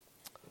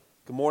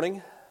Good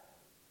morning.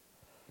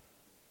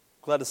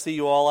 Glad to see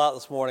you all out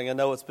this morning. I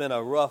know it's been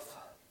a rough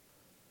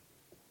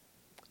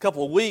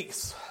couple of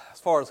weeks as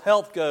far as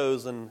health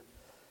goes and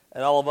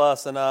all of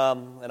us, and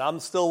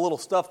I'm still a little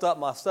stuffed up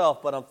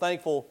myself, but I'm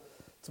thankful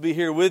to be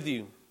here with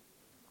you.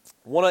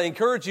 I want to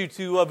encourage you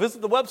to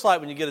visit the website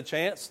when you get a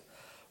chance.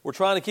 We're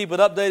trying to keep it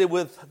updated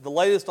with the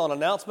latest on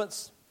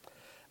announcements,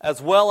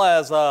 as well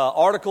as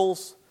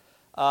articles.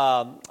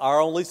 Our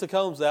own Lisa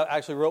Combs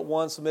actually wrote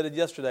one submitted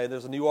yesterday.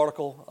 There's a new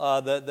article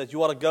that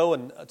you ought to go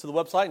to the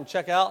website and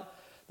check out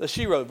that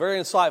she wrote. Very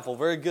insightful,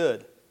 very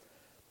good.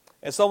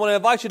 And so I want to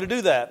invite you to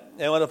do that.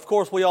 And of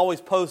course, we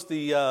always post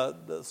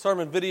the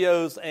sermon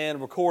videos and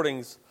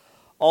recordings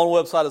on the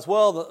website as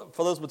well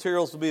for those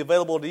materials to be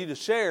available to you to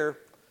share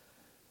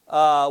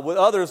with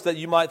others that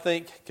you might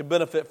think can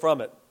benefit from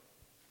it.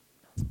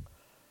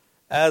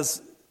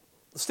 As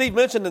Steve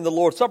mentioned in the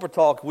Lord's Supper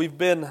talk, we've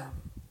been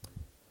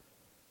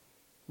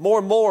more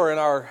and more in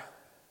our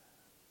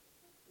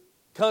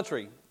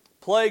country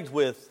plagued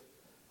with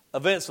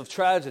events of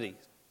tragedy,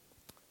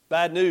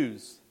 bad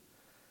news.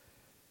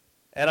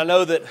 And I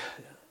know that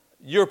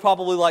you're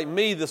probably like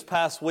me this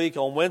past week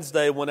on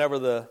Wednesday whenever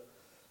the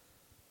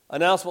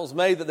announcement was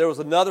made that there was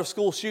another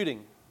school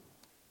shooting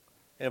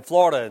in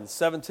Florida and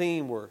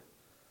 17 were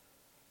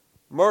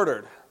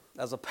murdered.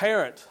 As a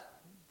parent,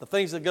 the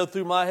things that go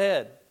through my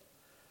head,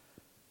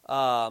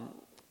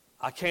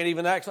 I can't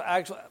even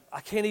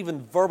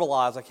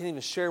verbalize. I can't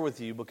even share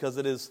with you because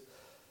it is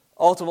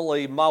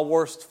ultimately my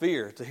worst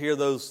fear to hear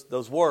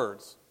those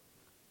words.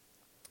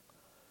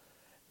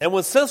 And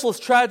when senseless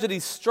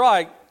tragedies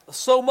strike,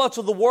 so much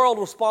of the world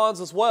responds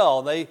as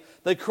well. They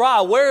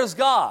cry, "Where is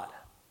God?"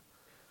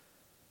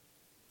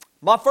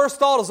 My first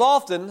thought is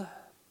often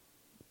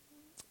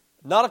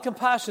not a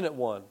compassionate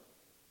one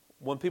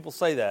when people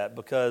say that,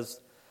 because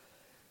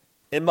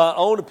in my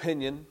own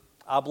opinion,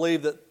 I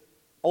believe that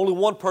only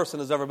one person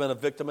has ever been a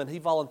victim, and he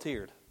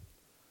volunteered.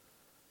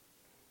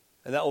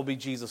 And that will be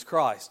Jesus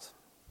Christ.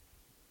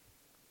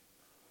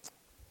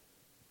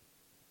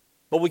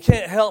 But we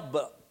can't help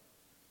but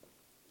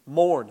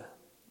mourn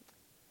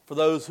for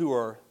those who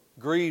are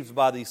grieved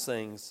by these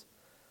things.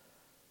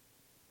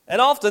 And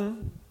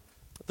often,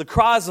 the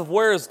cries of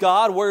 "Where is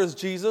God? Where is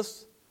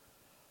Jesus?"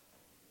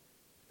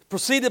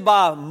 preceded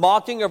by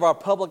mocking of our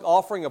public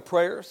offering of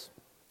prayers,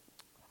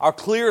 our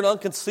clear and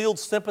unconcealed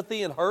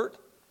sympathy and hurt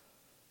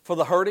for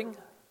the hurting.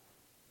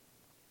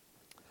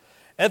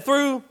 And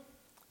through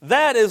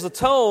that is a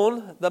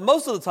tone that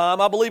most of the time,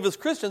 I believe as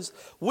Christians,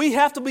 we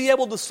have to be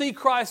able to see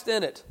Christ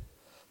in it.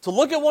 To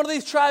look at one of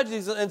these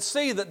tragedies and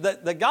see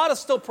that God is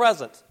still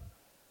present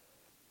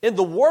in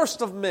the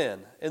worst of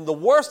men, in the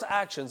worst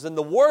actions, in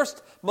the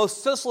worst,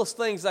 most senseless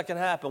things that can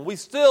happen. We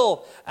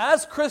still,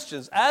 as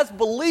Christians, as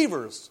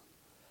believers,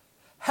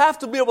 have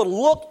to be able to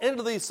look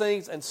into these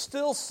things and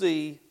still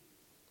see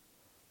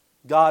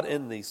God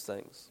in these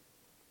things.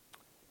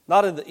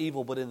 Not in the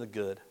evil, but in the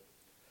good.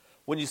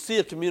 When you see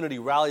a community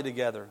rally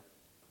together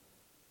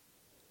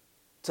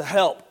to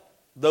help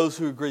those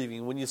who are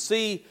grieving, when you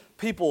see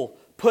people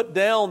put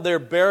down their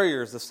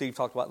barriers, as Steve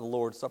talked about in the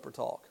Lord's Supper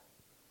talk,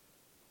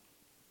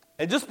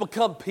 and just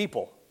become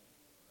people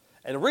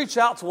and reach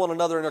out to one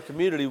another in our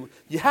community,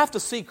 you have to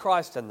see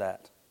Christ in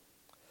that.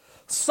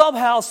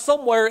 Somehow,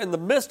 somewhere in the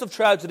midst of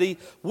tragedy,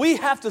 we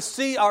have to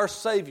see our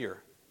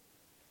Savior,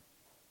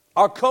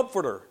 our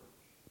Comforter,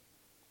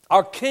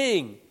 our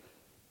King.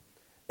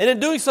 And in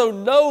doing so,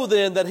 know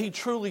then that He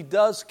truly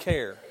does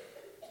care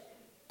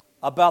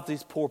about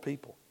these poor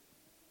people.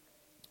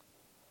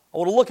 I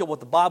want to look at what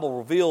the Bible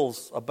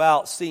reveals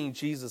about seeing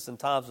Jesus in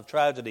times of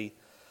tragedy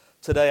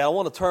today. I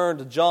want to turn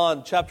to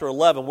John chapter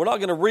 11. We're not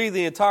going to read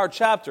the entire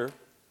chapter.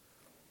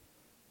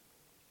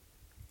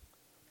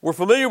 We're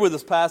familiar with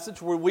this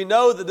passage. We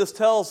know that this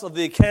tells of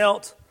the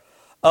account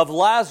of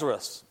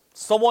Lazarus,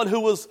 someone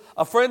who was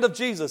a friend of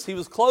Jesus. He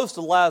was close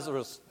to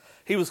Lazarus.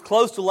 He was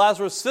close to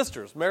Lazarus'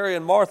 sisters, Mary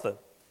and Martha.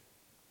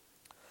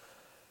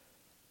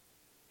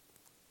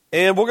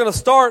 And we're going to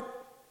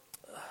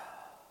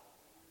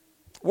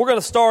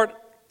start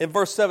in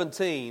verse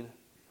 17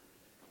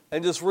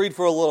 and just read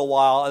for a little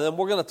while, and then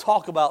we're going to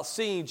talk about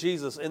seeing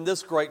Jesus in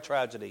this great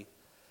tragedy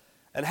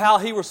and how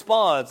He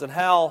responds and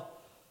how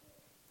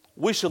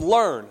we should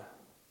learn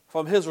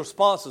from His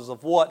responses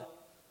of what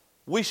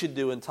we should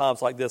do in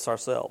times like this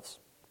ourselves.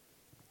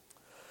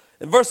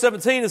 In verse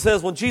 17 it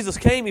says, "When Jesus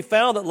came, He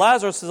found that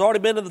Lazarus has already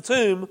been in the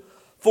tomb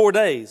 4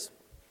 days.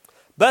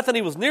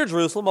 Bethany was near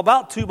Jerusalem,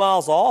 about 2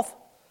 miles off.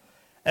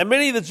 And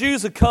many of the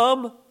Jews had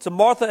come to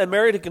Martha and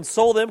Mary to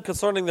console them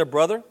concerning their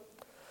brother.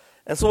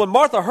 And so when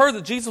Martha heard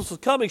that Jesus was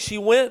coming, she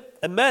went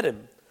and met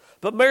Him.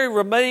 But Mary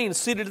remained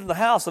seated in the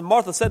house. And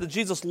Martha said to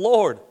Jesus,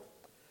 'Lord,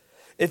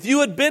 if you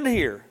had been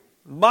here,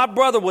 my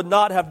brother would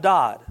not have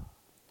died.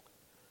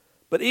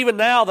 But even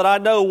now that I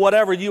know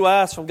whatever you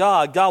ask from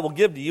God, God will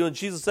give to you.' And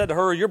Jesus said to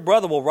her, 'Your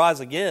brother will rise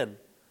again.'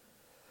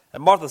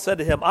 And Martha said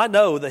to Him, 'I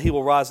know that he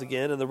will rise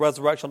again in the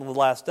resurrection on the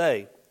last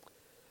day.'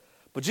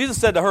 But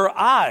Jesus said to her,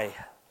 'I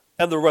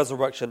am the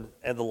resurrection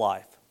and the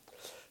life.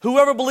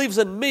 Whoever believes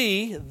in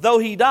me, though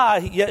he die,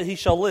 yet he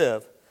shall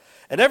live.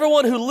 And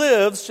everyone who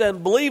lives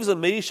and believes in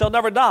me shall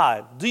never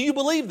die. Do you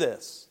believe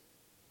this?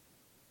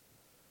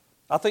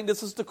 I think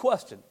this is the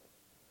question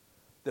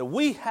that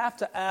we have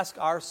to ask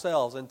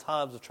ourselves in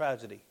times of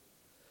tragedy.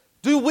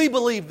 Do we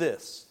believe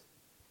this?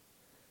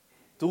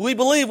 Do we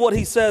believe what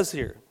he says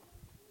here?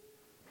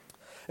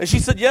 And she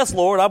said, yes,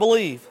 Lord, I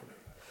believe.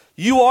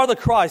 You are the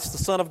Christ, the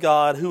Son of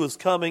God, who is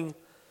coming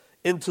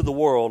into the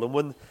world. And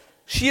when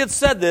she had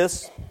said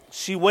this,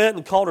 she went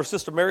and called her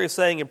sister Mary,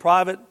 saying in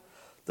private,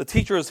 the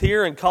teacher is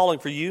here and calling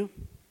for you.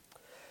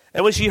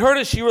 And when she heard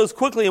it, she rose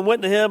quickly and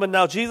went to him. And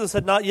now Jesus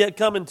had not yet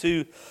come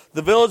into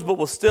the village, but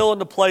was still in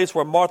the place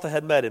where Martha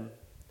had met him.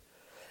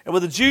 And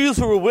when the Jews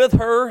who were with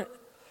her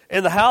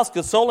in the house,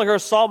 consoling her,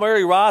 saw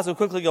Mary rise and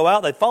quickly go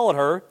out, they followed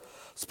her,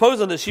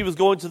 supposing that she was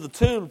going to the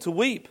tomb to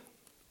weep.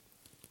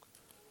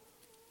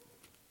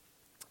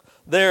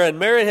 There, and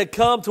Mary had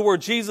come to where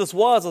Jesus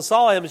was and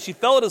saw him, and she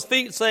fell at his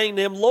feet, saying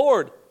to him,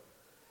 Lord,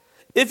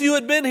 if you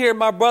had been here,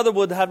 my brother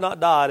would have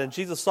not died. And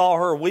Jesus saw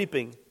her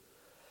weeping,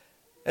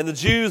 and the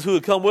Jews who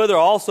had come with her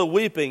also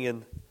weeping,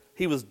 and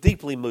he was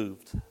deeply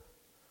moved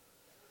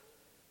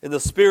in the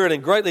spirit,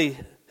 and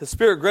his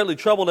spirit greatly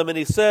troubled him, and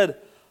he said,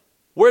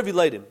 where have you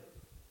laid him?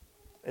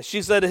 And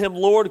she said to him,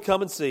 Lord,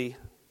 come and see.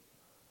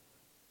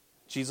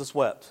 Jesus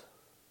wept.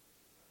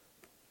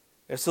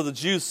 And so the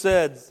Jews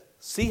said,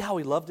 see how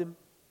he loved him?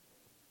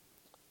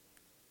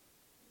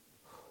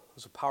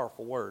 Those are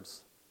powerful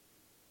words.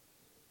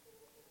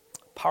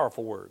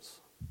 Powerful words.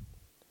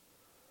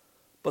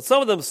 But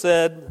some of them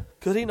said,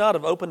 could he not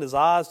have opened his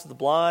eyes to the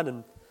blind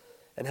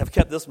and have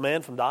kept this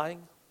man from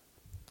dying?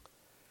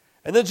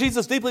 And then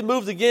Jesus, deeply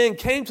moved again,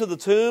 came to the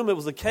tomb. It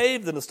was a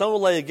cave, and the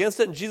stone lay against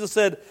it. And Jesus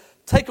said,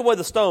 take away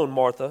the stone,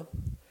 Martha.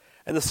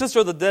 And the sister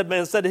of the dead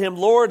man said to him,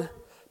 Lord,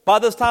 by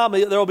this time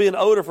there will be an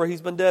odor, for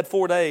he's been dead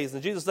 4 days.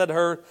 And Jesus said to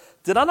her,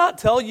 did I not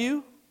tell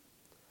you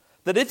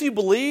that if you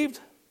believed,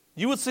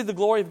 you would see the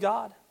glory of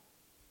God?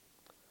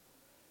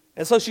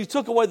 And so she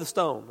took away the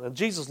stone. And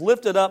Jesus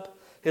lifted up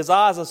his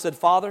eyes and said,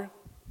 Father,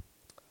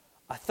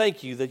 I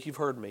thank you that you've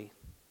heard me.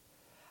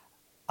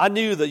 I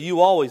knew that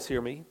you always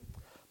hear me.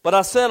 But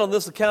I said on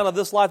this account of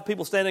this life,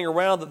 people standing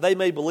around, that they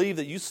may believe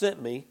that you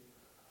sent me.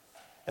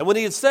 And when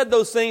he had said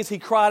those things, he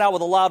cried out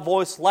with a loud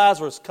voice,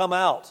 Lazarus, come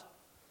out.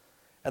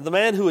 And the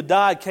man who had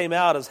died came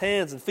out, his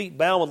hands and feet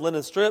bound with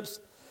linen strips,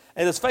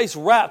 and his face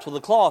wrapped with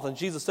a cloth. And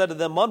Jesus said to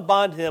them,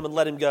 unbind him and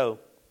let him go.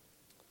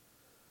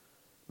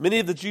 Many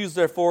of the Jews,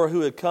 therefore, who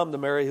had come to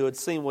Mary, who had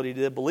seen what he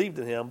did, believed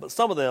in him. But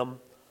some of them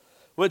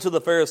went to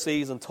the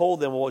Pharisees and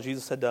told them what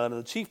Jesus had done.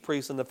 And the chief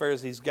priests and the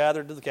Pharisees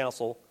gathered to the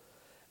council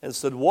and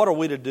said, what are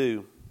we to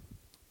do?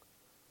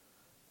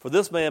 For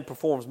this man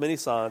performs many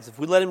signs. If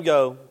we let him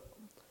go,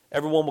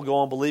 everyone will go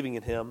on believing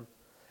in him,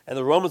 and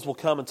the Romans will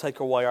come and take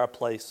away our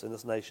place in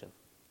this nation.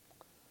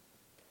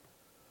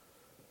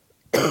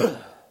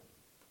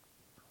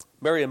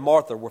 Mary and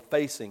Martha were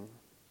facing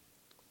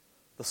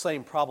the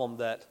same problem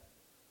that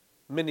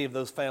many of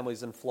those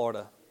families in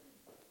Florida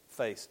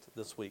faced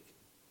this week.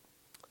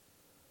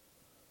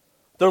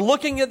 They're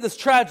looking at this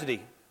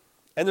tragedy,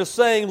 and they're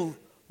saying,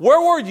 where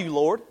were you,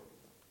 Lord?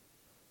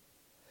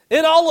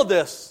 In all of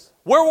this,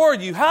 where were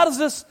you? How does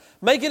this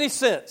make any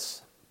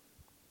sense?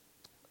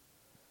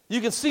 You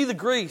can see the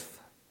grief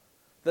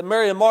that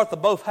Mary and Martha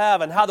both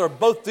have and how they're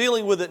both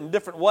dealing with it in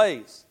different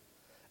ways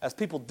as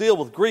people deal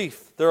with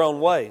grief their own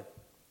way.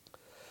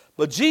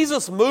 But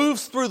Jesus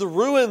moves through the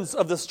ruins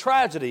of this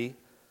tragedy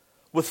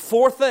with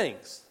 4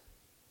 things: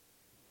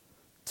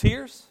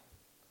 tears,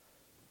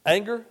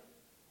 anger,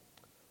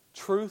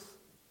 truth,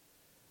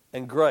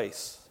 and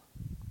grace.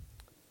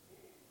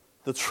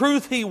 The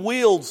truth he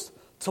wields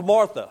to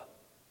Martha.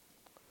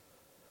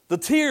 The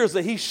tears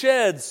that he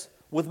sheds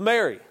with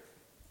Mary.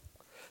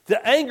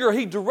 The anger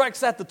he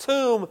directs at the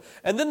tomb.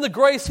 And then the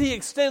grace he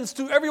extends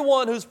to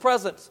everyone who's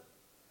present.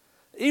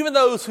 Even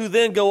those who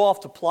then go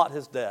off to plot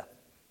his death.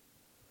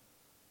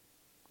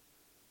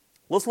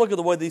 Let's look at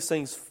the way these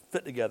things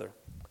fit together.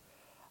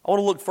 I want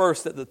to look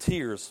first at the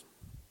tears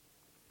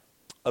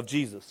of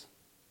Jesus.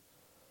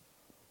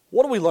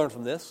 What do we learn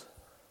from this?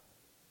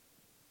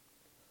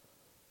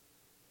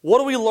 What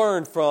do we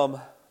learn from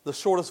the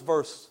shortest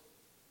verse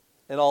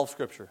in all of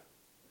Scripture?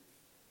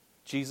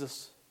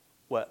 Jesus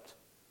wept.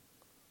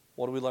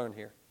 What do we learn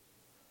here?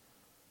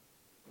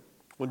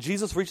 When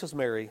Jesus reaches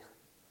Mary,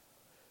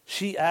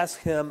 she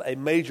asks him a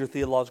major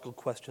theological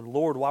question.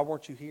 Lord, why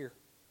weren't you here?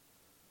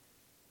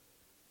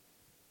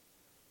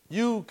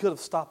 You could have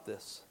stopped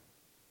this.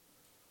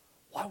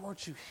 Why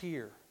weren't you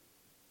here?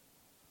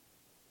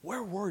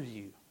 Where were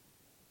you?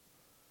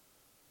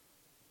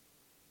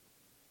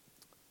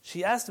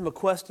 She asked him a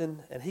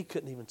question, and he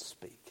couldn't even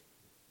speak.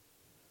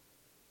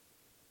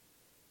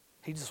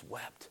 He just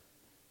wept.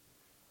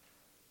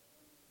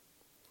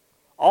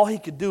 All he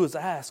could do is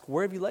ask,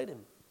 where have you laid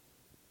him?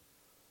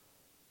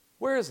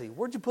 Where is he?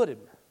 Where'd you put him?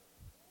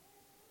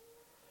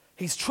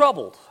 He's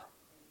troubled.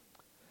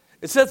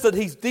 It says that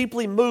he's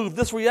deeply moved.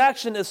 This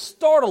reaction is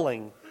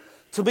startling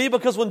to me,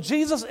 because when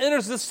Jesus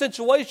enters this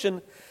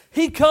situation,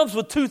 he comes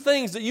with two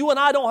things that you and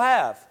I don't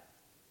have.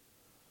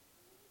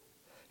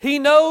 He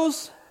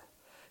knows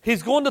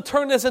he's going to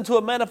turn this into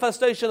a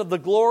manifestation of the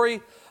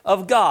glory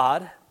of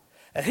God,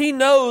 and he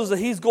knows that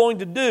he's going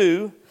to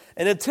do,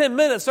 and in 10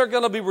 minutes they're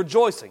going to be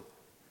rejoicing.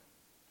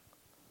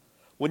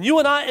 When you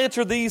and I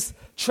enter these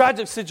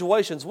tragic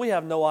situations, we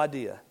have no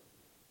idea.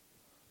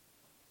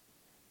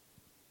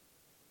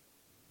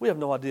 We have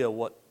no idea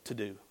what to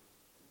do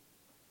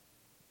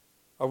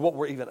or what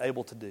we're even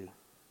able to do.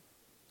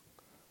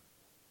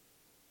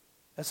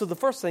 And so the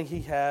first thing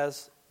he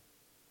has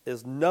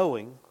is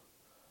knowing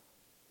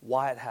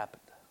why it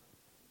happened.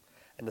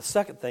 And the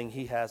second thing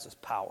he has is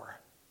power.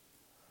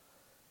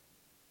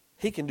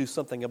 He can do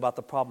something about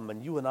the problem,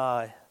 and you and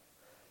I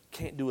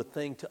can't do a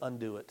thing to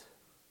undo it.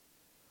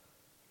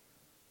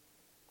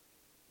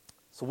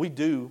 So we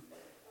do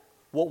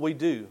what we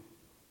do.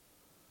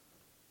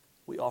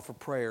 We offer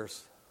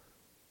prayers.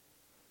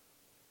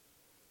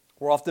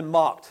 We're often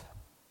mocked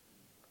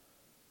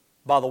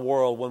by the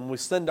world when we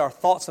send our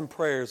thoughts and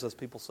prayers, as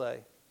people say.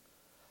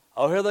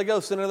 Oh, here they go,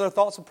 sending their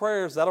thoughts and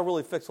prayers. That'll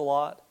really fix a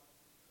lot.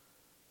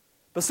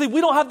 But see,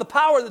 we don't have the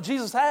power that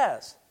Jesus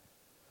has.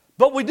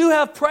 But we do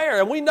have prayer,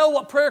 and we know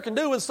what prayer can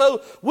do, and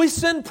so we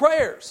send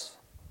prayers.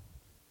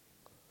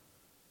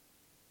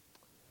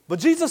 But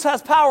Jesus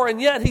has power,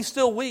 and yet he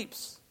still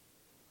weeps.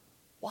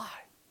 Why?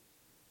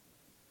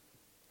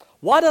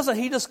 Why doesn't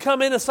he just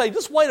come in and say,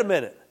 just wait a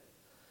minute.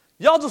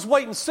 Y'all just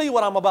wait and see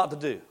what I'm about to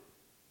do.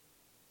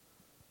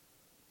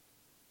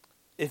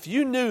 If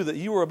you knew that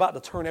you were about to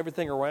turn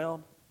everything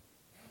around,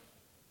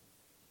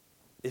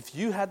 if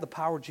you had the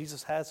power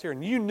Jesus has here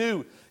and you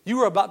knew you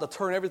were about to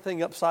turn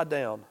everything upside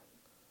down,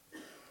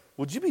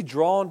 would you be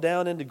drawn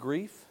down into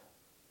grief?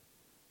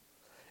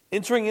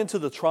 Entering into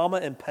the trauma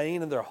and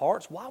pain in their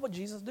hearts? Why would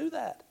Jesus do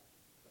that?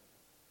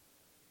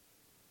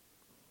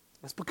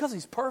 It's because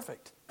he's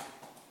perfect.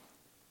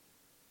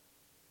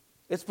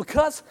 It's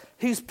because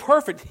he's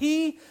perfect.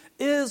 He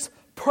is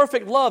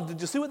perfect love.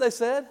 Did you see what they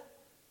said?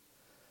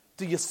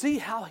 Do you see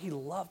how he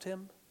loved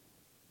him?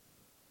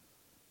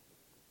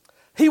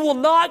 He will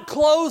not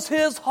close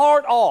his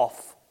heart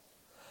off,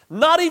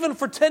 not even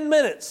for 10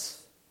 minutes.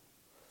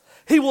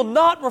 He will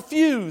not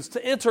refuse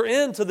to enter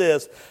into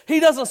this. He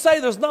doesn't say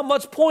there's not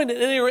much point in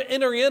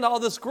entering into all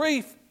this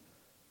grief.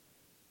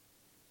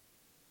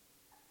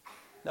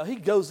 Now he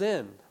goes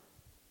in.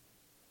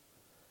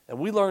 And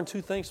we learn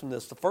two things from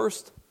this. The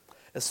first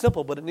is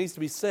simple, but it needs to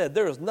be said.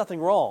 There is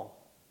nothing wrong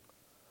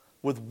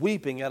with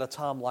weeping at a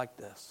time like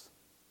this.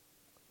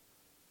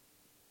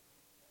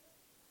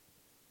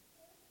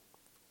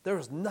 There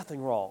is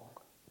nothing wrong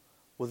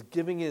with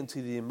giving in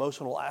to the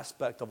emotional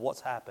aspect of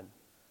what's happened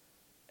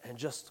and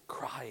just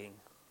crying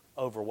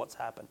over what's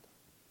happened.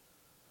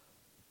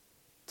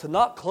 To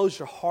not close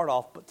your heart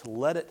off, but to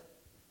let it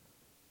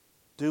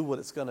do what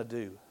it's going to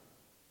do.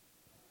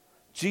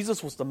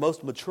 Jesus was the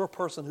most mature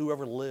person who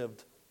ever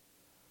lived.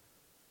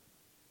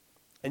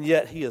 And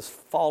yet he is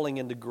falling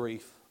into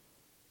grief.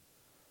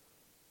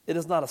 It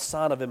is not a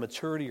sign of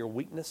immaturity or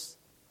weakness.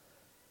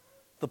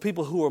 The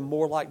people who are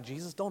more like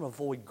Jesus don't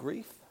avoid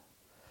grief.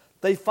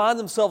 They find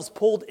themselves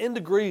pulled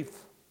into grief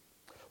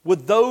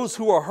with those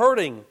who are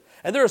hurting.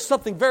 And there is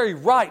something very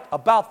right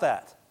about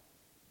that.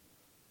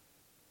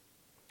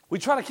 We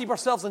try to keep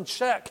ourselves in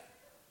check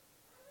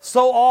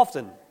so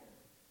often,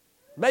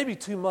 maybe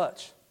too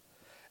much.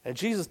 And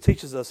Jesus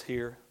teaches us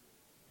here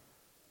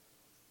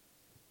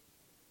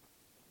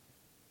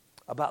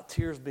about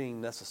tears being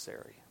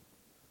necessary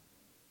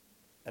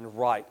and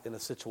right in a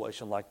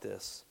situation like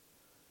this.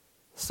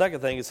 The second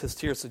thing is his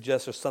tears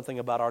suggest there's something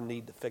about our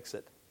need to fix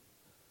it.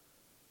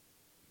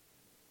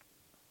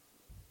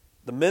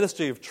 The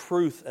ministry of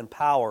truth and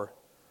power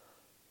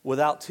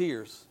without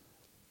tears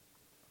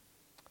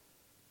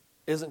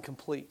isn't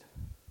complete.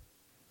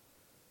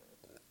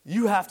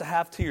 You have to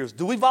have tears.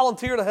 Do we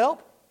volunteer to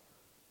help?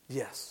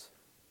 Yes.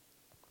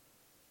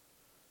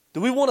 Do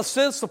we want to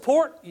send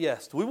support?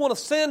 Yes. Do we want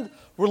to send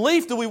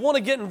relief? Do we want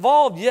to get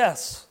involved?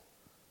 Yes.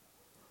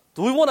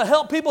 Do we want to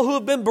help people who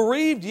have been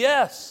bereaved?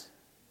 Yes.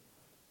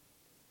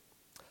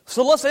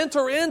 So let's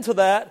enter into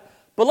that,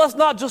 but let's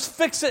not just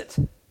fix it.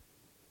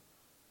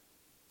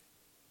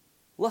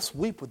 Let's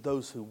weep with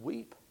those who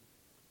weep.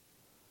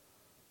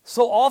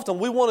 So often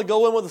we want to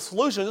go in with a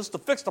solution just to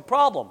fix the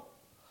problem.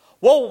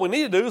 Well, what we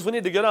need to do is we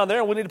need to go down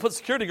there and we need to put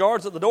security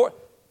guards at the door.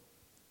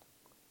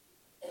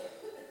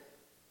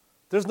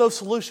 There's no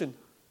solution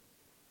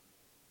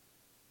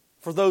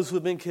for those who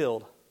have been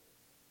killed.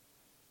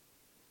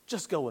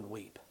 Just go and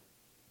weep.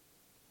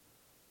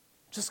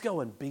 Just go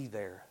and be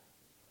there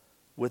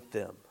with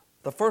them.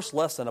 The first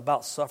lesson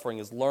about suffering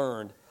is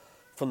learned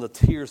from the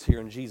tears here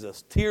in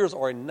Jesus. Tears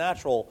are a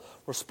natural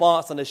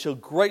response, and they show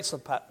great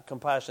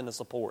compassion and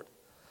support.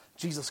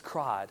 Jesus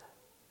cried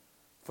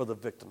for the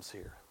victims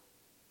here.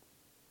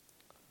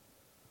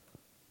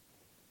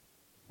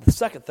 The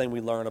second thing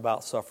we learn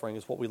about suffering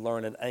is what we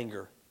learn in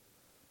anger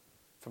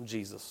from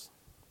Jesus.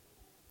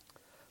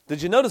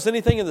 Did you notice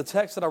anything in the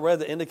text that I read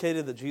that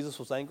indicated that Jesus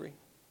was angry?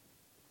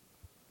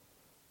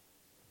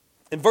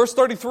 In verse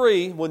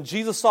 33, when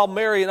Jesus saw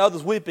Mary and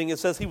others weeping, it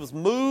says he was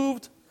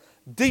moved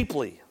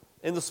deeply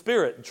in the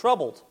spirit and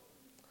troubled.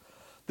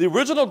 The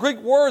original Greek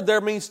word there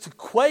means to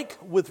quake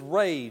with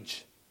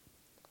rage.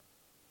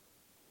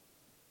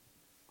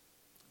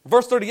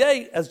 Verse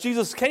 38, as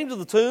Jesus came to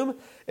the tomb,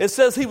 it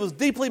says he was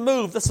deeply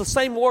moved. That's the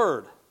same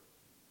word.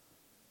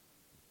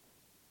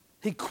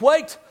 He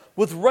quaked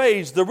with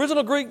rage. The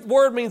original Greek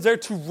word means there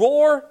to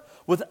roar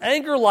with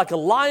anger like a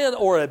lion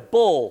or a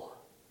bull.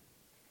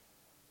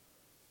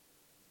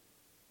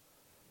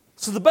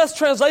 So the best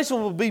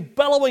translation would be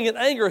bellowing in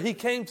anger, he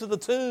came to the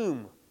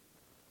tomb.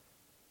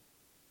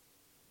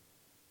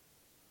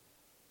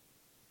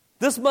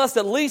 This must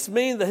at least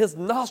mean that his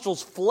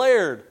nostrils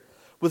flared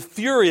with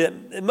fury.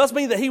 It must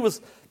mean that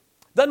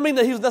doesn't mean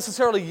that he was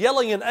necessarily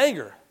yelling in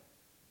anger,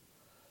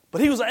 but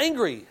he was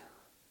angry.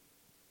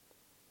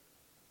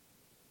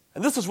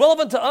 And this is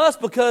relevant to us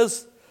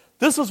because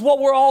this is what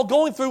we're all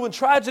going through when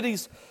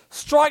tragedies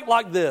strike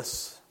like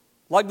this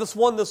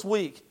one this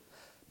week.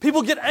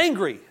 People get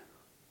angry.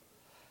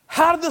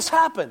 How did this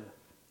happen?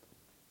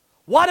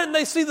 Why didn't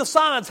they see the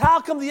signs?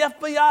 How come the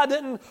FBI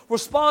didn't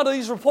respond to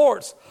these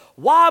reports?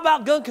 Why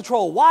about gun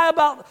control? Why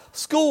about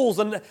schools?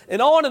 And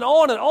on and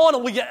on and on,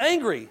 and we get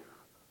angry.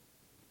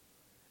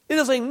 It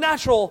is a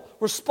natural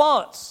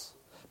response,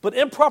 but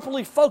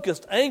improperly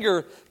focused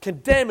anger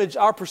can damage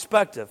our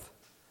perspective.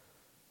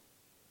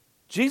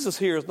 Jesus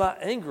here is not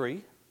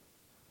angry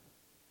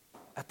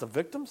at the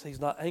victims. He's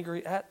not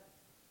angry at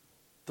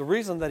the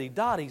reason that he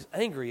died. He's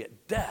angry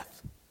at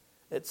death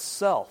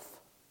itself.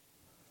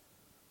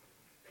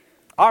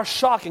 Our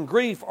shock and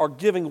grief are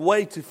giving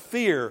way to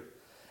fear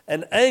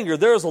and anger.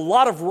 There is a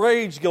lot of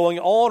rage going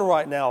on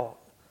right now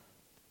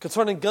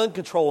concerning gun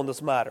control in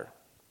this matter.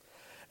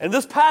 In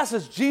this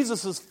passage,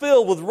 Jesus is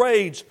filled with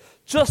rage,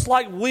 just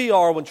like we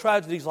are when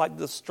tragedies like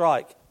this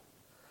strike.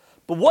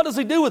 But what does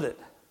he do with it?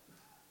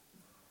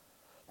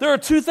 There are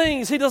two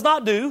things he does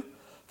not do.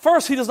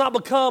 First, he does not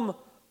become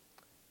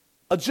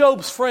a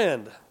Job's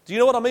friend. Do you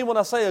know what I mean when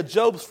I say a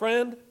Job's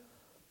friend?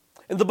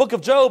 In the book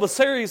of Job, a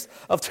series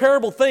of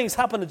terrible things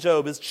happened to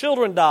Job. His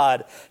children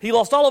died. He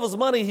lost all of his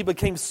money. He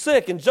became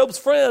sick. And Job's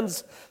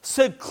friends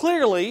said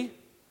clearly,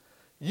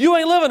 you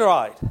ain't living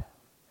right.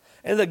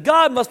 And that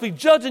God must be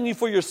judging you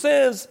for your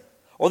sins,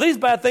 or these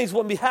bad things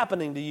wouldn't be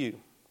happening to you.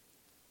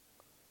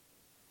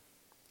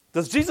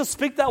 Does Jesus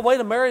speak that way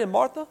to Mary and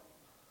Martha?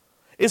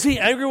 Is he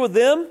angry with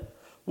them?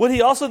 Would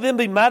he also then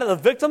be mad at the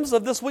victims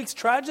of this week's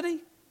tragedy?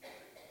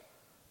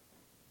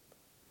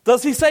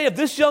 Does he say if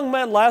this young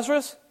man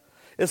Lazarus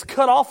is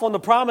cut off on the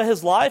prime of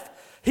his life,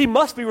 he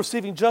must be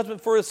receiving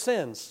judgment for his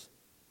sins?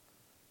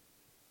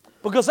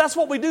 Because that's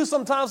what we do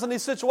sometimes in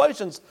these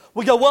situations.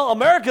 We go, well,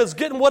 America is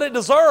getting what it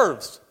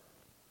deserves.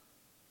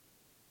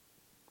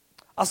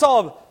 I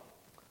saw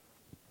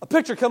a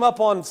picture come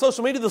up on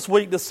social media this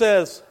week that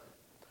says,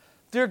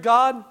 Dear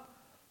God,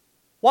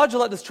 why'd you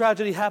let this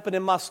tragedy happen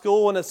in my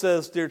school? And it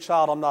says, Dear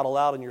child, I'm not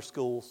allowed in your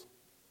schools.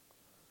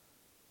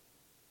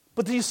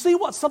 But do you see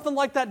what something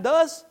like that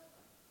does?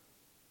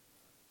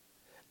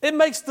 It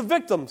makes the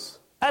victims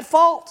at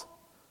fault.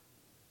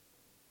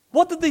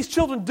 What did these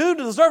children do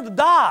to deserve to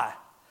die?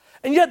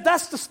 And yet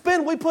that's the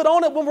spin we put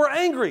on it when we're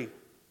angry.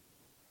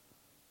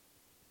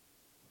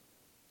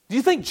 Do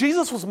you think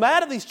Jesus was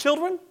mad at these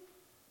children?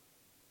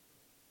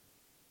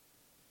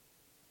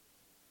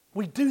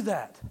 We do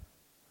that.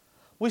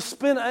 We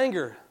spin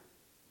anger.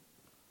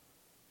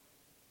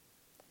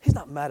 He's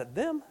not mad at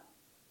them.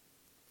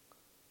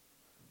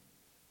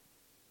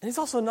 And he's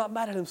also not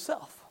mad at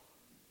himself.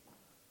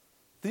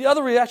 The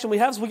other reaction we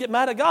have is we get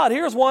mad at God.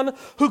 Here's one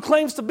who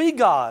claims to be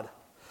God,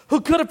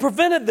 who could have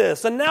prevented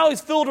this, and now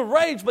he's filled with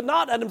rage, but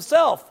not at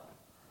himself.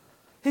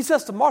 He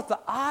says to Martha,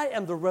 I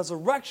am the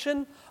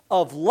resurrection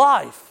of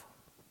life.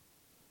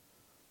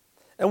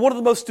 And one of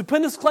the most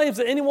stupendous claims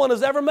that anyone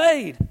has ever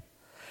made.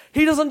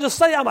 He doesn't just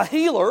say, I'm a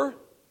healer.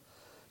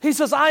 He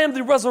says, I am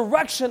the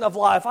resurrection of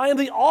life. I am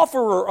the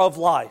offerer of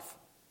life.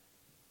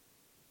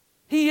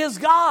 He is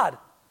God.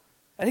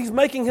 And he's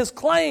making his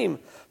claim.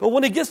 But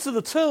when he gets to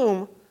the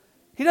tomb,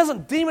 he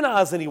doesn't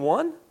demonize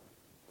anyone,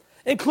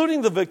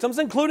 including the victims,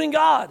 including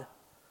God.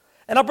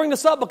 And I bring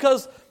this up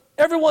because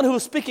everyone who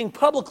is speaking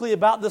publicly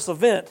about this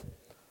event,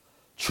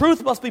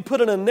 truth must be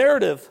put in a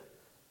narrative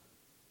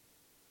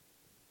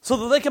so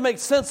that they can make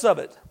sense of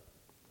it.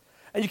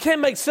 And you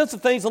can't make sense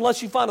of things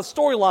unless you find a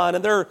storyline.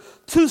 And there are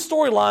two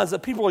storylines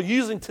that people are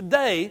using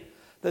today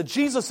that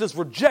Jesus is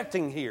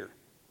rejecting here.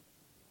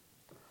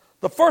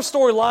 The first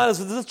storyline is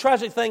that this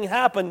tragic thing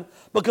happened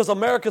because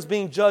America is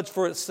being judged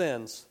for its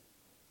sins.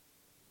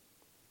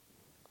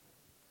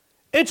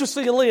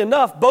 Interestingly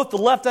enough, both the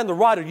left and the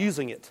right are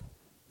using it.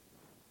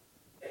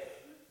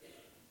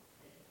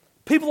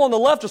 People on the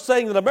left are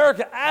saying that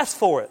America asked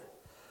for it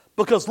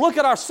because look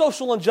at our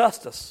social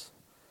injustice.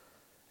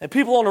 And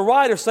people on the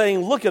right are saying,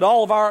 look at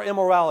all of our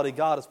immorality.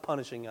 God is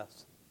punishing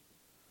us.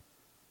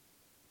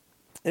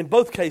 In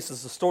both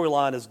cases, the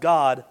storyline is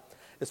God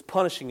is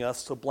punishing us,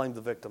 so blame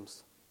the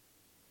victims.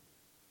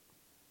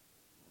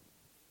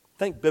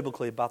 Think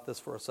biblically about this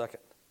for a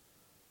second.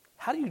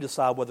 How do you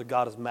decide whether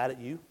God is mad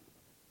at you?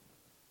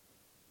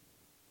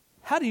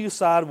 How do you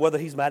decide whether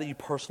he's mad at you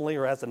personally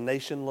or as a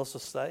nation, let's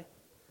just say?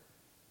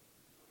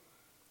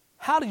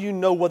 How do you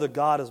know whether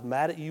God is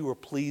mad at you or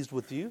pleased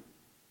with you?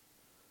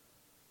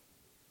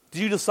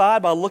 Do you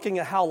decide by looking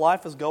at how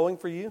life is going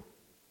for you?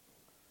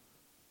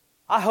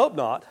 I hope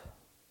not.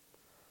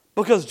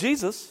 Because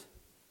Jesus,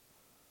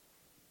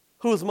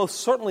 who is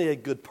most certainly a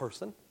good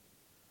person,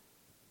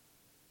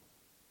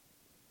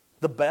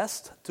 the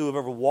best to have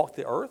ever walked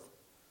the earth,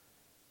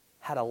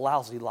 had a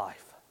lousy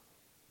life.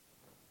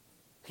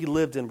 He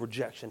lived in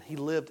rejection. He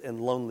lived in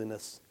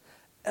loneliness.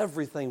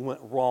 Everything went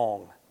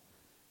wrong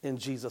in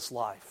Jesus'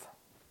 life.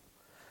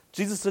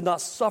 Jesus did not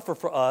suffer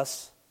for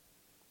us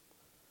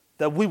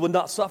that we would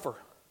not suffer.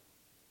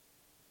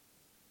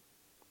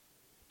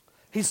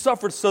 He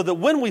suffered so that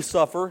when we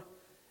suffer,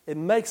 it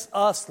makes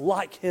us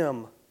like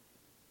him.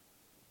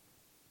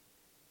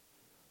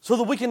 So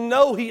that we can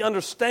know he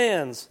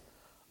understands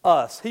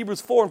us.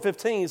 Hebrews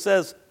 4:15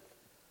 says,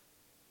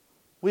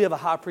 we have a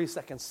high priest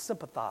that can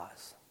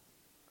sympathize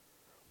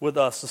with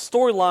us. The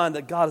storyline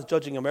that God is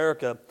judging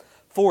America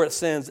for its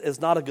sins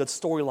is not a good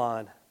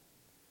storyline.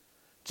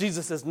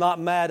 Jesus is not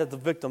mad at the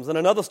victims. And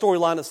another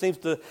storyline that seems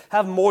to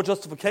have more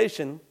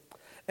justification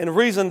and a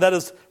reason that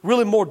is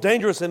really more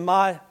dangerous in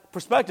my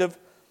perspective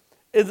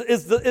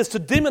is to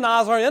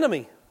demonize our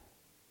enemy.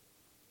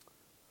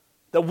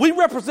 That we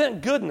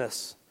represent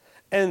goodness,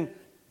 and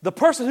the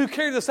person who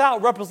carried this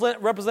out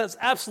represents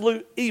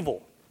absolute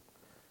evil.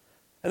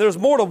 And there's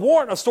more to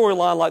warrant a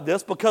storyline like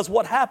this because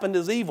what happened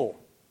is evil.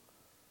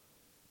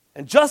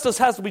 And justice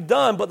has to be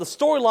done, but the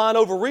storyline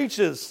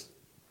overreaches.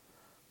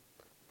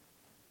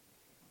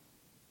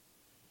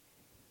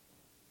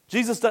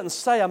 Jesus doesn't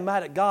say, I'm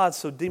mad at God,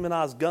 so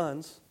demonize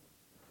guns,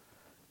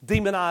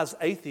 demonize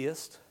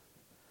atheists,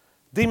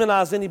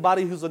 demonize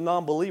anybody who's a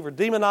non-believer,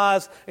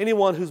 demonize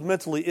anyone who's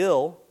mentally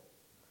ill.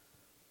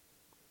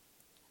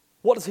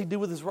 What does he do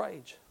with his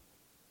rage?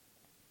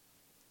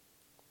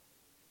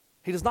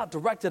 He does not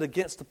direct it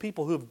against the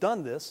people who have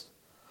done this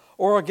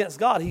or against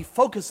God. He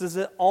focuses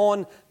it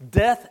on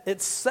death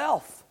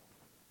itself.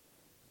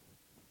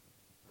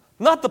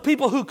 Not the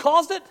people who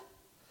caused it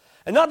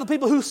and not the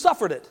people who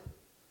suffered it.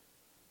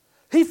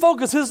 He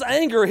focuses his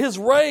anger, his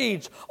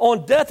rage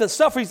on death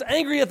itself. He's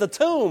angry at the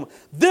tomb.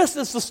 This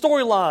is the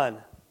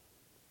storyline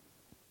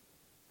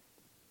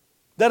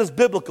that is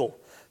biblical.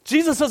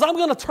 Jesus says, I'm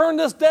going to turn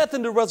this death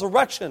into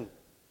resurrection.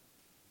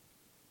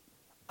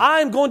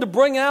 I'm going to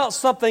bring out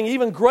something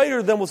even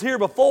greater than was here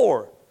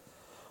before.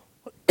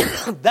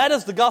 That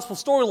is the gospel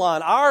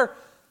storyline. Our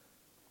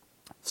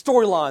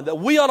storyline that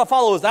we ought to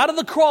follow is out of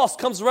the cross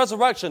comes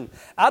resurrection.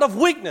 Out of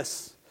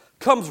weakness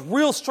comes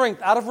real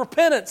strength. Out of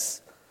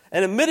repentance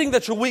and admitting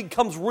that you're weak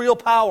comes real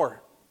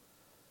power.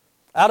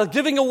 Out of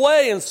giving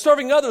away and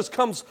serving others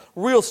comes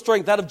real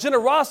strength. Out of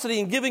generosity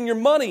and giving your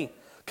money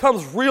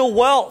comes real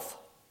wealth.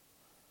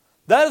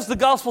 That is the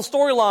gospel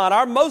storyline.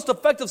 Our most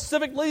effective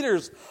civic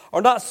leaders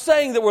are not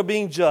saying that we're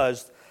being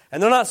judged,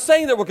 and they're not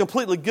saying that we're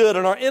completely good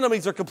and our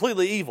enemies are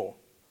completely evil.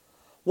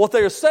 What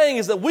they are saying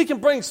is that we can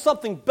bring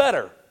something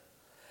better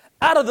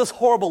out of this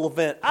horrible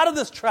event, out of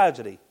this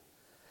tragedy,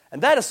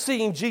 and that is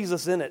seeing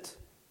Jesus in it.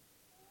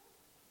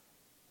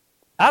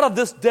 Out of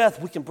this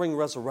death, we can bring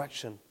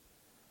resurrection.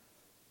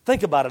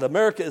 Think about it.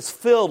 America is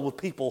filled with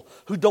people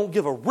who don't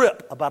give a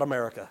rip about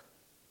America.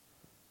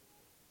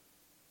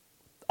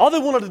 All they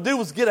wanted to do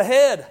was get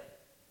ahead.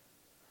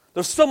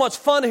 There's so much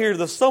fun here.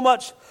 There's so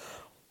much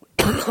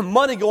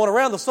money going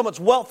around. There's so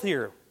much wealth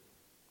here.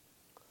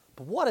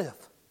 But what if?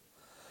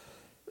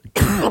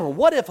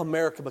 What if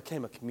America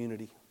became a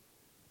community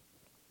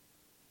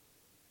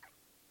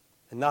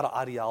and not an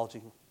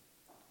ideology?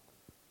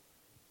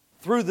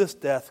 Through this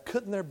death,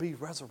 couldn't there be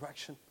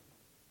resurrection?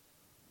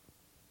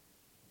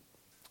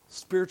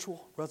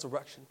 Spiritual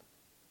resurrection.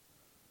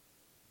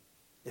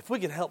 If we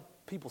could help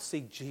people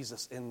see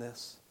Jesus in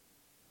this,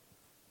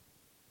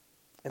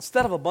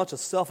 instead of a bunch of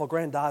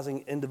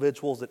self-aggrandizing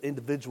individuals and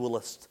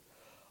individualists,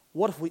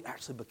 what if we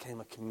actually became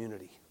a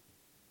community?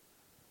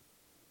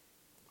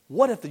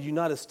 What if the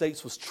United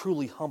States was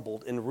truly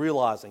humbled in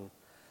realizing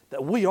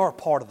that we are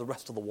part of the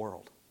rest of the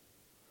world?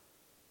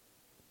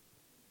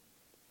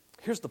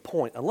 Here's the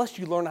point. Unless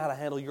you learn how to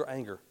handle your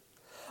anger,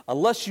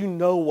 unless you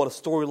know what a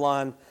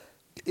storyline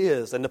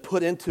is and to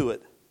put into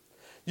it,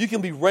 you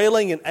can be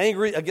railing and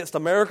angry against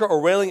America or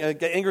railing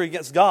and angry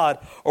against God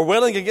or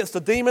railing against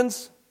the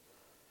demons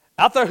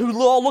out there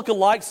who all look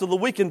alike so that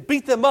we can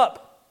beat them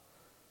up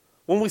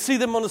when we see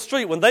them on the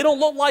street, when they don't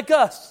look like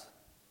us.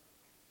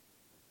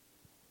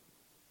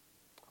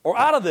 Or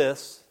out of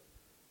this,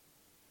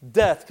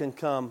 death can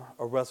come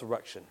a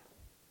resurrection.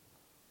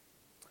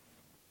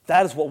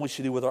 That is what we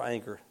should do with our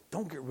anger.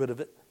 Don't get rid of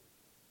it.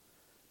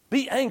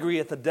 Be angry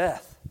at the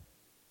death.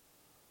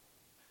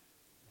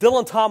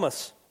 Dylan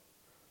Thomas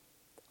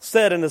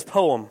said in his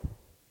poem,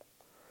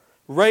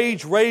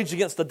 rage, rage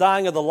against the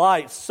dying of the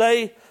light.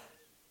 Say,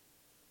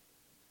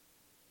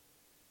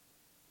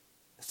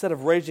 instead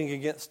of raging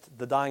against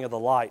the dying of the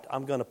light,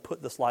 I'm going to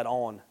put this light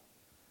on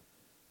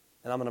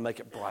and I'm going to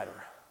make it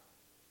brighter.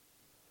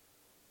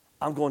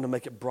 I'm going to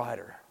make it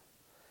brighter.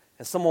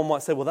 And someone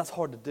might say, well, that's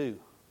hard to do.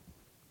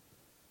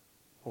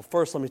 Well,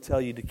 first let me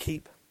tell you to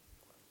keep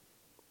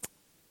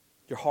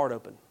your heart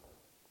open.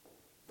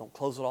 Don't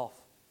close it off.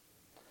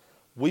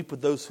 Weep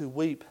with those who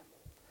weep.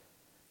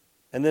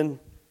 And then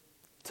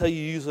tell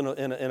you use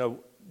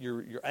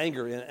your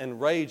anger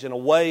and rage in a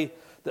way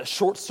that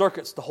short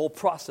circuits the whole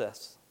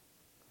process.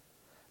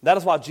 That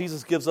is why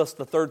Jesus gives us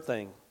the third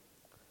thing,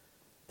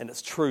 and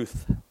it's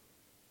truth.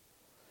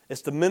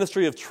 It's the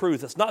ministry of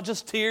truth. It's not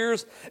just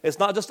tears. It's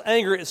not just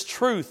anger. It's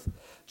truth.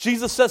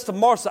 Jesus says to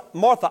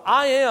Martha,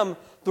 I am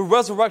the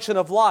resurrection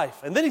of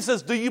life. And then he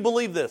says, do you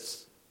believe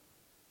this?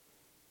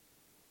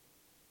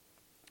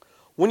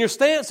 When your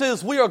stance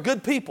is, we are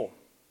good people.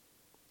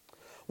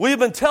 We have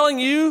been telling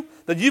you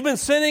that you've been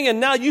sinning and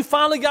now you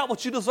finally got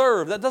what you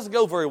deserve. That doesn't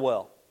go very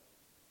well.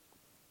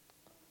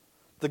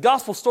 The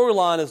gospel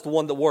storyline is the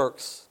one that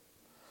works.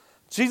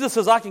 Jesus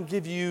says, I can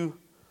give you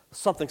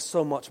something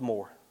so much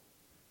more.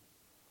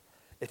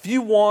 If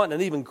you want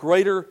an even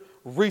greater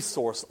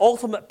resource,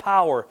 ultimate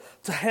power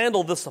to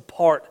handle this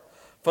apart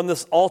from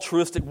this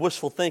altruistic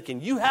wishful thinking,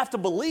 you have to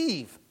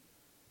believe.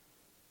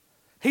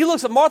 He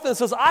looks at Martha and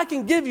says, I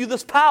can give you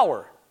this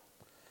power,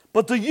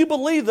 but do you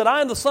believe that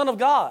I am the Son of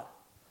God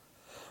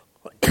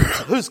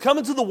who's come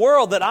into the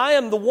world, that I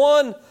am the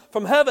one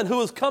from heaven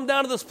who has come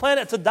down to this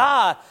planet to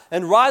die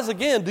and rise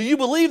again? Do you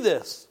believe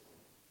this?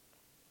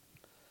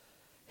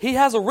 He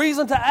has a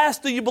reason to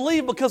ask, do you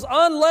believe? Because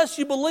unless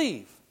you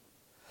believe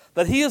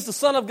that he is the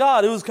Son of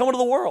God who has come into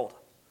the world,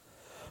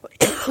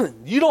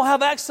 you don't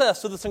have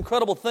access to this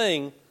incredible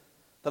thing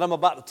that I'm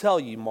about to tell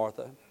you,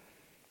 Martha.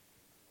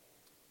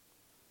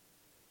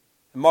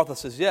 And Martha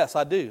says, yes,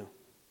 I do.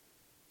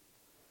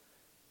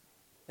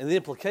 And the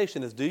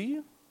implication is, do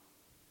you?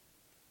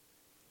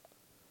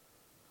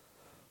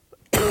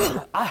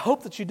 I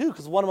hope that you do,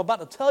 because what I'm about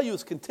to tell you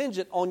is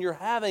contingent on your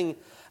having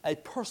a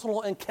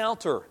personal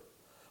encounter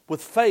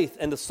with faith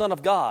in the Son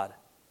of God.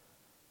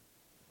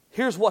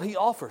 Here's what he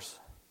offers.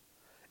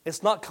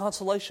 It's not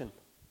consolation.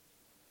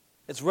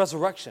 It's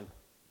resurrection.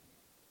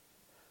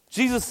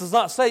 Jesus does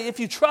not say, if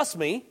you trust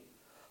me,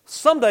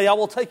 someday I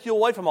will take you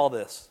away from all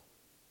this.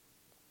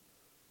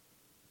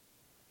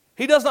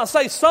 He does not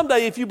say,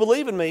 someday if you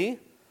believe in me,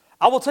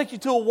 I will take you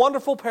to a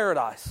wonderful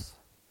paradise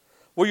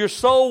where your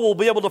soul will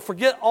be able to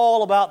forget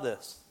all about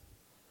this.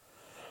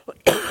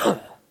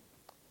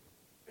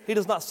 He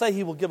does not say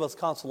he will give us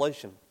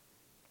consolation.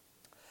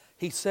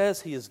 He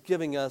says he is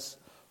giving us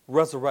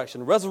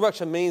resurrection.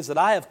 Resurrection means that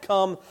I have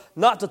come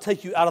not to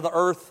take you out of the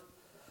earth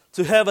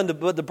to heaven,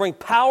 but to bring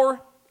power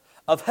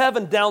of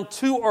heaven down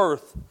to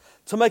earth,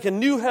 to make a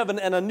new heaven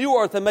and a new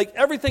earth and make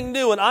everything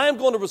new. And I am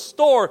going to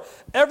restore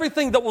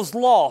everything that was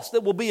lost.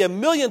 It will be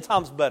 1,000,000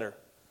 times better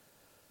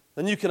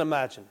than you can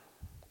imagine.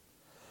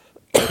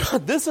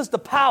 This is the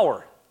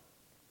power.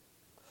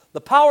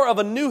 The power of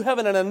a new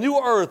heaven and a new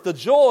earth, the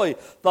joy,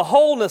 the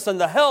wholeness, and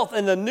the health,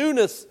 and the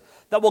newness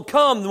that will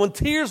come when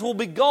tears will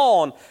be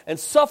gone, and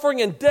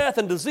suffering and death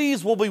and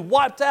disease will be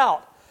wiped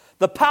out.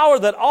 The power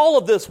that all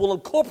of this will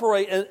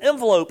incorporate and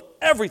envelope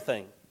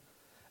everything.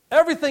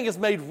 Everything is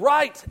made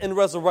right in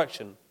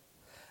resurrection.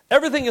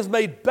 Everything is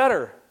made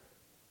better.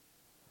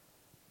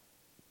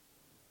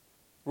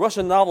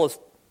 Russian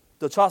novelist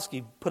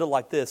Dostoevsky put it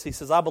like this. He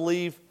says, I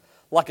believe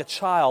like a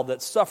child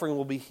that suffering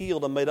will be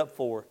healed and made up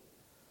for.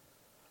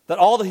 That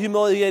all the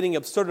humiliating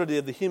absurdity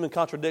of the human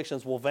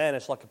contradictions will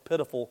vanish like a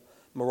pitiful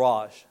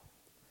mirage.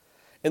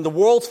 In the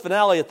world's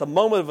finale, at the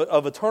moment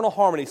of eternal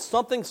harmony,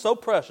 something so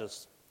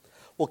precious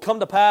will come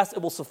to pass,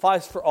 it will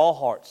suffice for all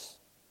hearts,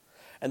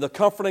 and the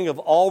comforting of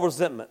all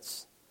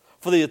resentments,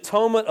 for the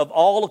atonement of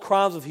all the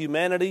crimes of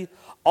humanity,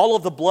 all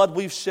of the blood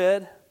we've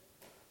shed,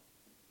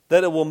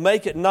 that it will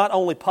make it not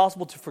only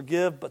possible to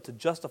forgive, but to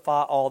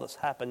justify all that's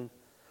happened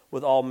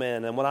with all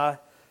men. And when I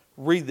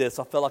read this,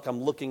 I feel like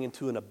I'm looking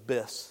into an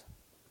abyss.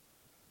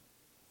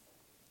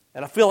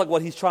 And I feel like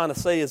what he's trying to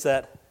say is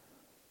that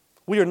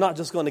we are not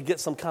just going to get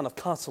some kind of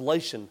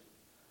consolation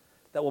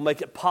that will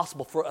make it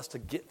possible for us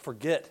to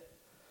forget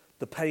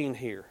the pain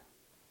here.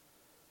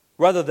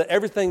 Rather, that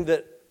everything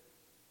that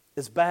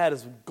is bad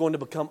is going to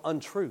become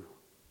untrue.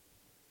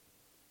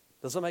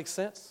 Does that make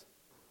sense?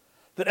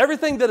 That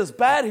everything that is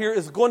bad here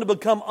is going to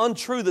become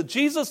untrue. That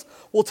Jesus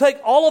will take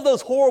all of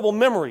those horrible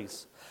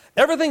memories,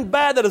 everything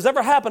bad that has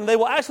ever happened, they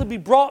will actually be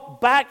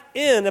brought back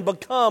in and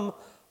become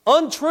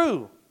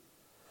untrue.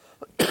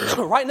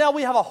 Right now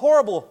we have a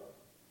horrible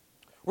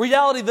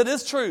reality that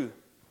is true.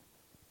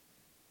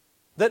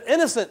 That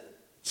innocent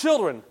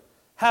children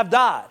have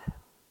died.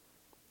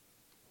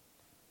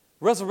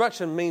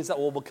 Resurrection means that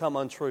will become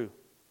untrue.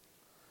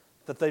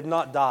 That they've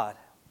not died,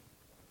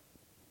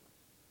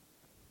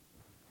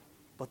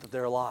 but that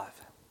they're alive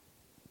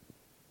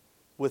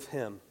with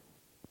him.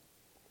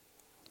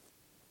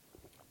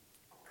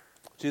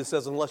 Jesus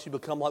says, unless you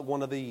become like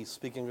one of these,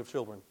 speaking of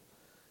children,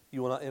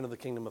 you will not enter the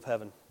kingdom of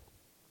heaven.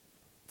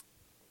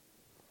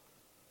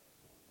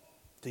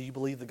 Do you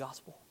believe the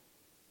gospel?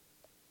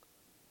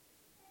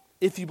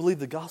 If you believe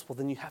the gospel,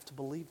 then you have to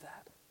believe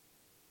that.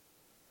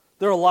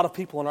 There are a lot of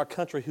people in our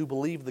country who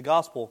believe the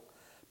gospel,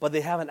 but they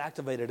haven't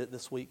activated it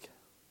this week.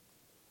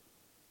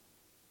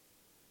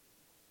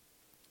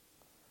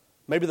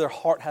 Maybe their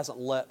heart hasn't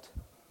leapt.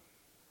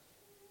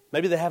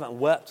 Maybe they haven't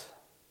wept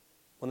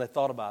when they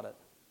thought about it.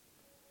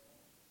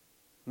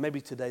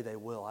 Maybe today they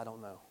will. I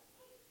don't know.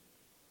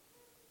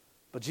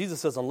 But Jesus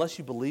says, unless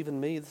you believe in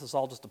me, this is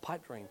all just a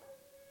pipe dream.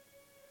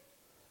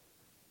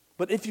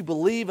 But if you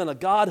believe in a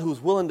God who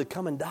is willing to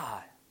come and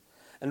die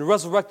and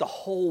resurrect the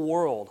whole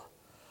world,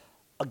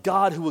 a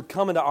God who would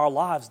come into our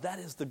lives, that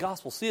is the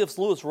gospel. C.S.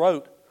 Lewis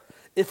wrote,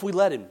 if we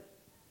let him,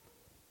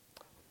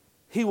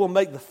 he will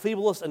make the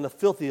feeblest and the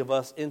filthy of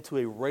us into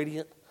a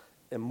radiant,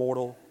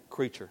 immortal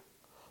creature,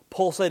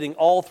 pulsating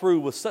all through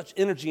with such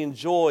energy and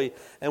joy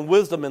and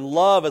wisdom and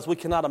love as we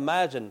cannot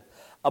imagine.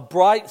 A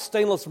bright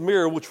stainless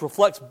mirror which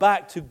reflects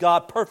back to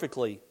God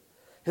perfectly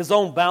his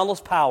own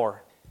boundless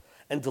power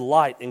and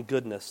delight in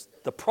goodness.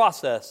 The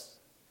process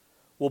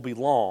will be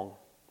long,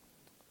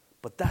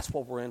 but that's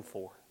what we're in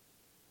for.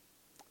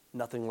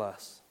 Nothing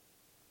less.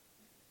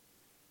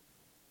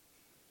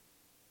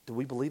 Do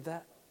we believe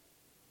that?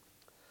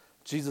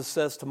 Jesus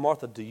says to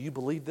Martha, do you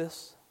believe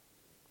this?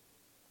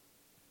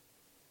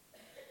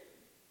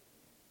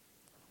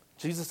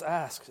 Jesus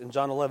asks in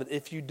John 11,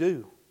 if you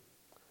do,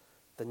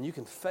 then you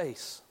can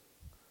face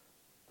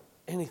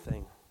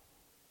anything,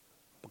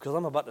 because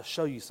I'm about to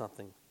show you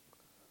something.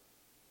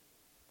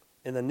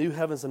 In the new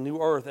heavens and new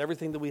earth,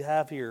 everything that we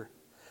have here,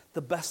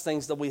 the best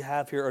things that we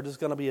have here are just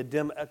going to be a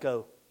dim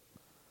echo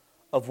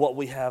of what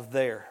we have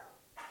there.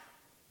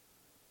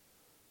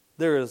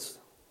 There is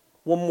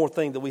one more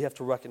thing that we have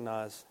to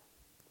recognize.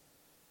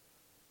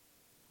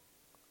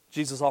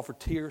 Jesus offered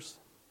tears,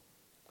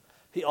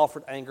 he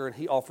offered anger, and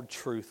he offered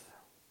truth.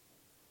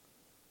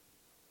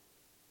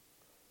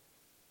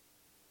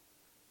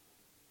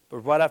 But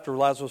right after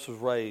Lazarus was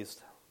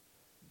raised,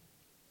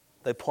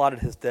 they plotted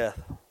his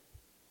death.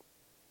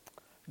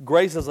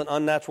 Grace is an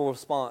unnatural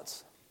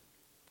response.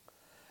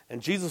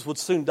 And Jesus would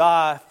soon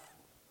die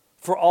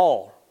for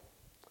all,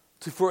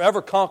 to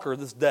forever conquer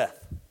this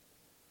death,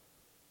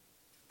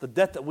 the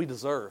death that we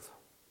deserve.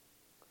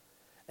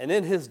 And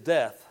in his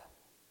death,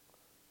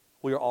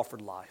 we are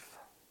offered life.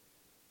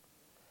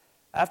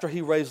 After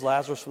he raised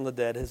Lazarus from the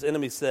dead, his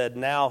enemies said,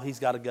 now he's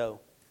got to go.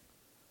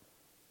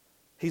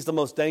 He's the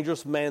most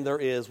dangerous man there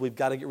is. We've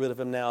got to get rid of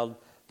him now.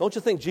 Don't you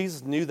think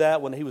Jesus knew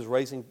that when he was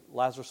raising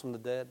Lazarus from the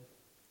dead?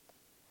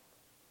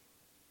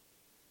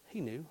 He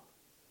knew.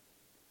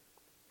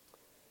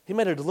 He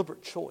made a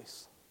deliberate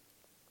choice.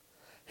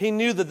 He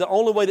knew that the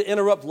only way to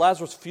interrupt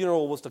Lazarus'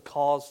 funeral was to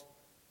cause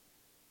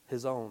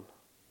his own.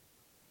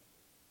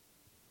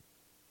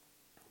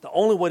 The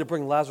only way to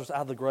bring Lazarus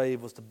out of the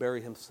grave was to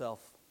bury himself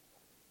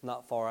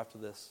not far after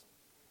this.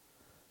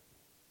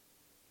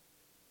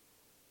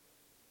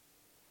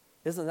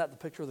 Isn't that the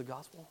picture of the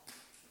gospel?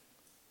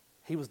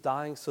 He was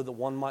dying so that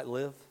one might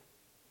live.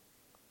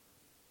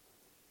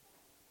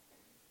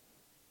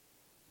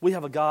 We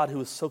have a God who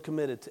is so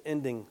committed to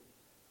ending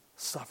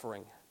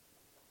suffering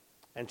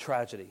and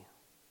tragedy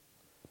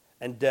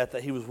and death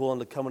that he was willing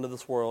to come into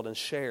this world and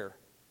share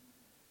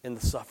in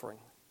the suffering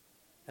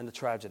and the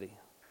tragedy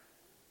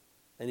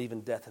and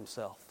even death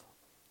himself.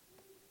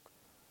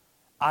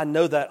 I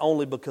know that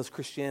only because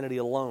Christianity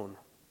alone,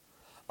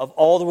 of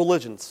all the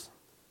religions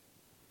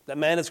that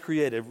man has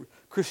created,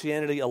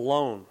 Christianity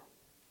alone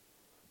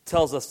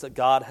tells us that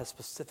God has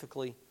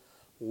specifically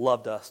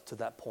loved us to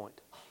that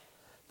point.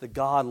 That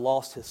God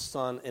lost his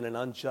son in an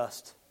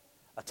unjust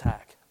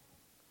attack.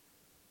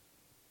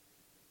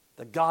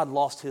 That God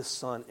lost his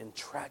son in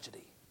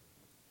tragedy.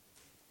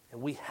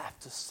 And we have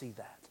to see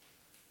that.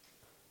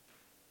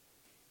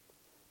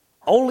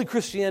 Only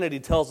Christianity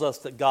tells us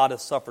that God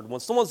has suffered. When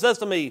someone says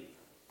to me,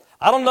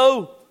 I don't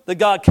know that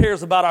God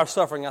cares about our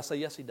suffering, I say,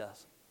 yes, he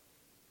does.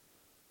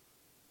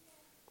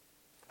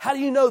 How do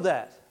you know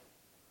that?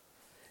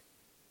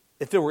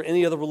 If there were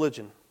any other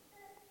religion,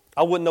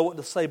 I wouldn't know what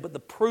to say, but the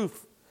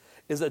proof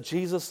is that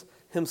Jesus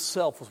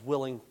himself was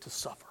willing to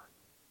suffer.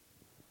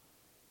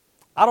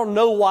 I don't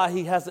know why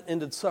he hasn't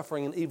ended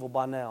suffering and evil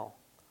by now.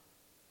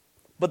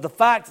 But the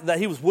fact that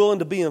he was willing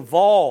to be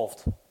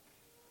involved,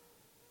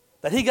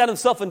 that he got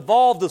himself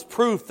involved, is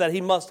proof that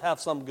he must have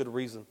some good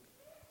reason.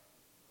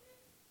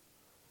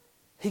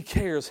 He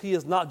cares. He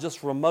is not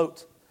just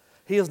remote.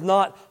 He is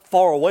not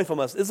far away from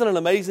us. Isn't it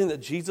amazing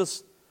that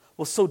Jesus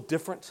was so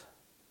different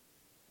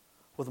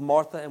with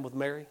Martha and with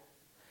Mary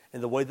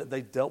in the way that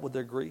they dealt with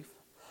their grief?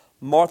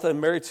 Martha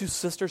and Mary, two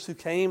sisters who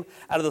came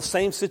out of the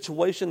same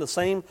situation, the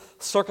same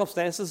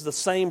circumstances, the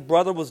same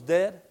brother was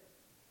dead.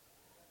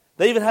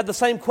 They even had the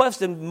same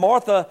question.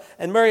 Martha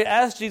and Mary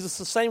asked Jesus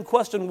the same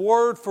question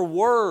word for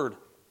word.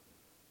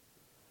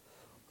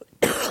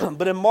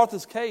 But in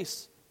Martha's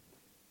case,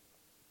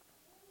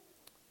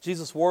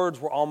 Jesus' words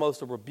were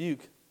almost a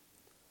rebuke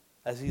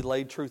as he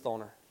laid truth on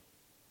her.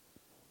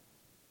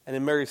 And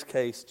in Mary's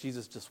case,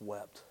 Jesus just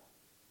wept.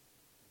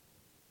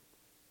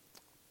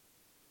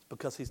 It's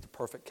because he's the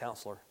perfect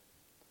counselor.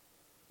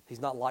 He's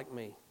not like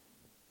me.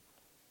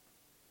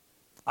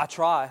 I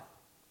try,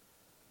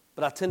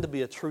 but I tend to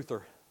be a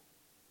truther,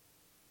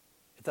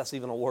 if that's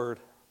even a word.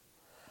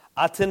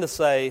 I tend to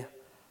say,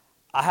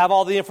 I have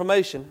all the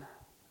information,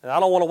 and I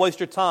don't want to waste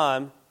your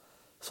time,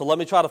 so let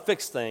me try to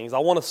fix things. I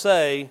want to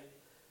say,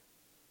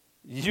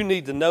 you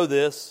need to know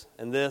this,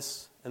 and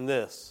this, and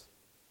this,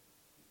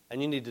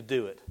 and you need to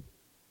do it.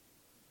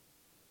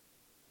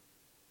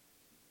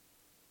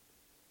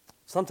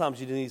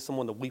 Sometimes you need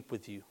someone to weep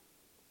with you,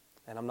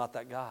 and I'm not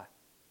that guy.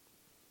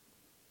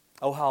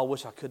 Oh, how I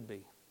wish I could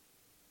be.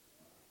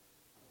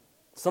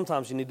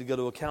 Sometimes you need to go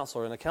to a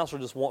counselor, and a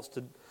counselor just wants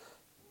to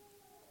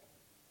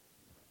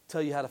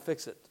tell you how to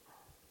fix it.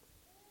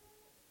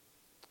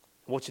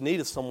 What you need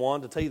is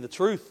someone to tell you the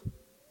truth.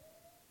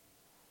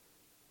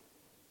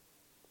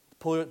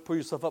 Pull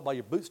yourself up by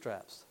your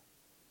bootstraps.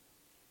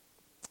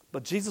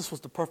 But Jesus was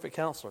the perfect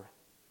counselor.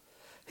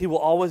 He will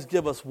always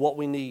give us what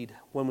we need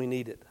when we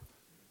need it.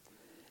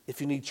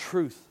 If you need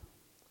truth,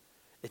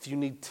 if you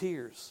need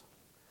tears,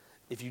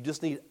 if you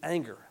just need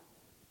anger,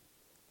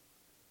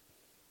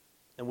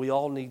 and we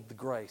all need the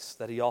grace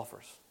that He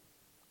offers,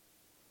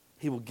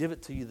 He will give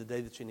it to you the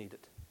day that you need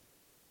it.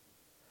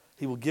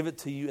 He will give it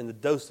to you in the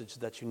dosage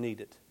that you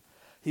need it.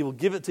 He will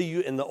give it to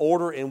you in the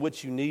order in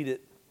which you need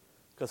it,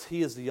 because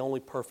He is the only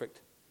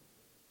perfect,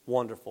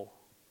 wonderful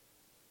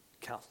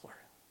counselor.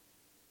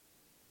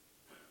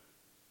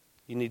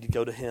 You need to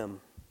go to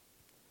Him.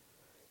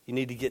 You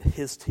need to get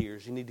His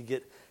tears. You need to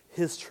get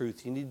His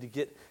truth. You need to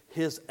get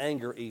His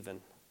anger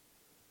even,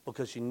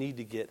 because you need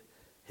to get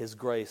His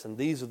grace. And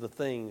these are the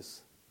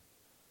things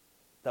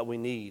that we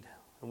need,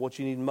 and what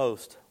you need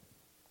most.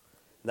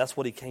 And that's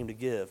what He came to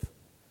give.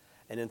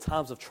 And in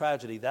times of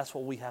tragedy, that's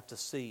what we have to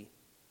see,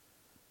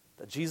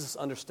 that Jesus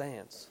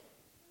understands.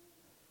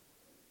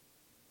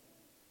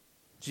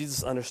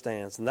 Jesus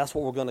understands, and that's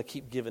what we're going to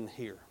keep giving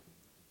here.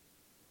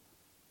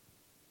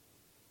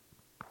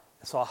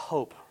 And so I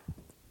hope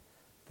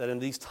that in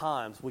these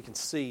times we can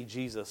see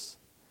Jesus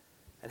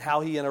and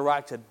how He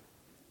interacted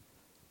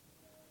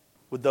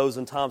with those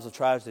in times of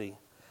tragedy,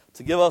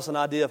 to give us an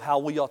idea of how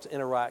we ought to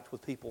interact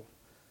with people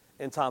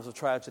in times of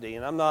tragedy.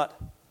 And I'm not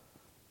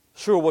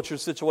sure what your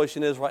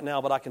situation is right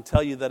now, but I can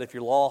tell you that if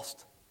you're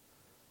lost,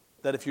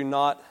 that if you're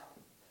not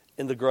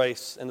in the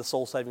grace and the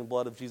soul-saving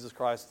blood of Jesus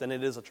Christ, then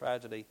it is a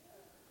tragedy.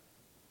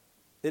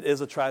 It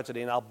is a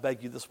tragedy, and I'll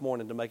beg you this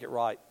morning to make it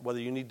right. Whether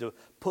you need to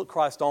put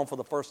Christ on for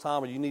the first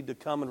time or you need to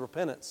come in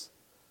repentance,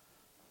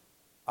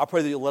 I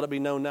pray that you'll let it be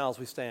known now as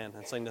we stand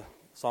and sing the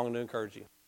song to encourage you.